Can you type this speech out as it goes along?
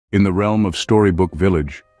In the realm of Storybook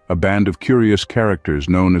Village, a band of curious characters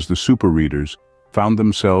known as the Super Readers found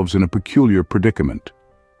themselves in a peculiar predicament.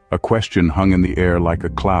 A question hung in the air like a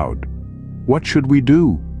cloud. What should we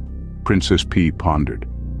do? Princess P pondered.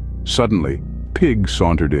 Suddenly, Pig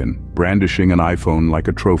sauntered in, brandishing an iPhone like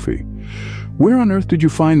a trophy. "Where on earth did you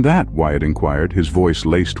find that?" Wyatt inquired, his voice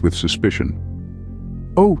laced with suspicion.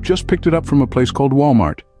 "Oh, just picked it up from a place called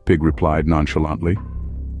Walmart," Pig replied nonchalantly.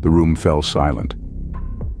 The room fell silent.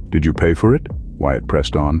 "Did you pay for it?" Wyatt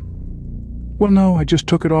pressed on. "Well, no, I just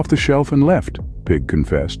took it off the shelf and left," Pig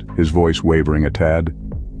confessed, his voice wavering a tad.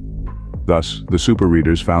 Thus, the Super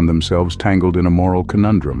Readers found themselves tangled in a moral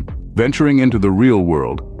conundrum. Venturing into the real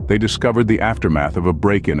world, they discovered the aftermath of a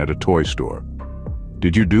break-in at a toy store.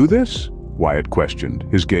 "Did you do this?" Wyatt questioned,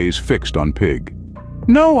 his gaze fixed on Pig.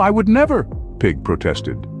 "No, I would never," Pig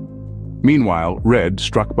protested. Meanwhile, Red,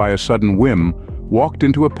 struck by a sudden whim, walked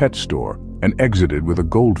into a pet store and exited with a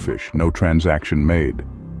goldfish, no transaction made.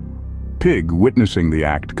 Pig, witnessing the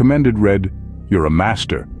act, commended Red, "You're a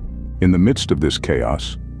master." In the midst of this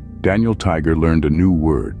chaos, Daniel Tiger learned a new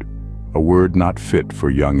word, a word not fit for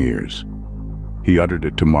young ears. He uttered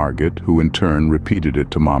it to Margit, who in turn repeated it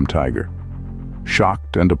to Mom Tiger.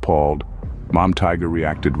 Shocked and appalled, Mom Tiger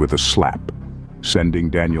reacted with a slap, sending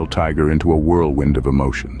Daniel Tiger into a whirlwind of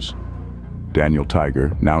emotions. Daniel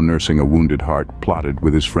Tiger, now nursing a wounded heart, plotted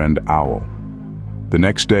with his friend Owl. The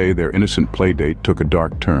next day, their innocent playdate took a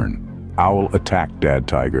dark turn. Owl attacked Dad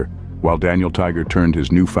Tiger, while Daniel Tiger turned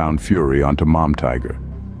his newfound fury onto Mom Tiger.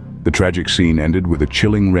 The tragic scene ended with a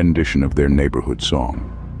chilling rendition of their neighborhood song.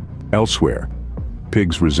 Elsewhere,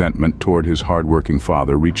 Pig's resentment toward his hard-working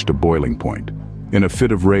father reached a boiling point. In a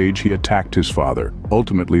fit of rage, he attacked his father,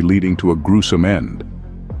 ultimately leading to a gruesome end.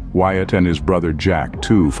 Wyatt and his brother Jack,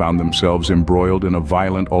 too, found themselves embroiled in a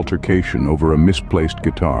violent altercation over a misplaced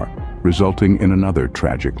guitar, resulting in another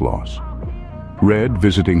tragic loss. Red,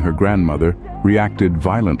 visiting her grandmother, reacted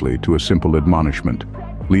violently to a simple admonishment,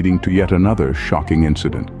 leading to yet another shocking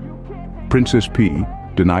incident. Princess P,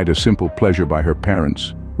 denied a simple pleasure by her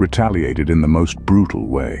parents, retaliated in the most brutal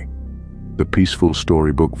way. The peaceful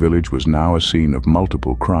Storybook Village was now a scene of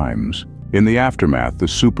multiple crimes. In the aftermath, the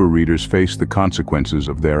Super Readers faced the consequences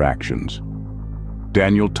of their actions.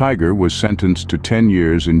 Daniel Tiger was sentenced to 10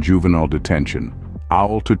 years in juvenile detention,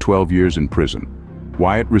 Owl to 12 years in prison.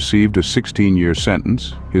 Wyatt received a 16-year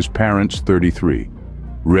sentence, his parents 33.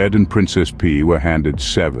 Red and Princess P were handed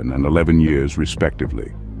 7 and 11 years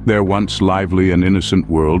respectively. Their once lively and innocent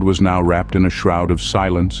world was now wrapped in a shroud of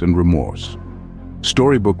silence and remorse.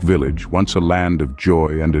 Storybook Village, once a land of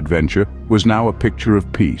joy and adventure, was now a picture of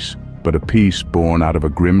peace, but a peace born out of a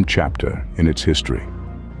grim chapter in its history.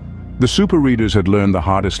 The Super Readers had learned the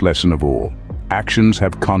hardest lesson of all. Actions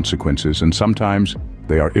have consequences, and sometimes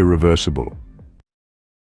they are irreversible.